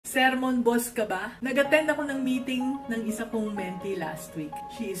Sermon boss ka ba? Nag-attend ako ng meeting ng isa kong mentee last week.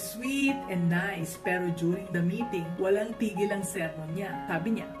 She is sweet and nice, pero during the meeting, walang tigil ang sermon niya.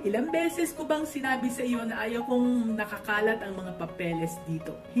 Sabi niya, ilang beses ko bang sinabi sa iyo na ayaw kong nakakalat ang mga papeles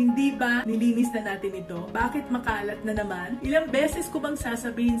dito? Hindi ba nilinis na natin ito? Bakit makalat na naman? Ilang beses ko bang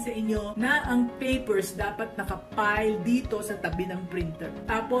sasabihin sa inyo na ang papers dapat nakapile dito sa tabi ng printer?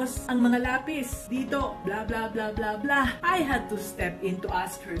 Tapos, ang mga lapis dito, blah blah blah blah blah. I had to step in to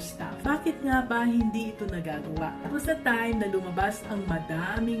ask her staff. Bakit nga ba hindi ito nagagawa? Tapos sa time na lumabas ang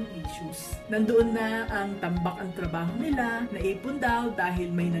madaming issues. Nandoon na ang tambak ang trabaho nila, naipon daw dahil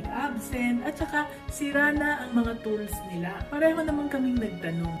may nag-absent, at saka sira na ang mga tools nila. Pareho naman kaming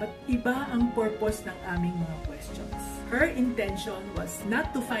nagtanong, but iba ang purpose ng aming mga questions. Her intention was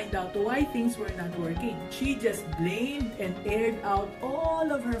not to find out why things were not working. She just blamed and aired out all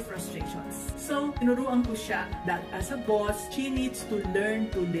of her frustrations. So, tinuruan ko siya that as a boss, she needs to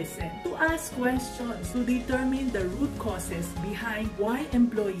learn to listen, to ask questions, to determine the root causes behind why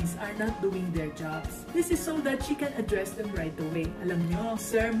employees are not doing their jobs. This is so that she can address them right away. Alam nyo,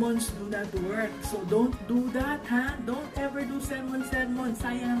 sermons do not work. So, don't do that, ha? Don't ever do sermon.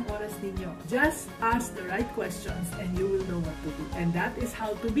 Sayang ang oras ninyo. Just ask the right questions and you will know what to do. And that is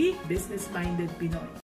how to be business-minded Pinoy.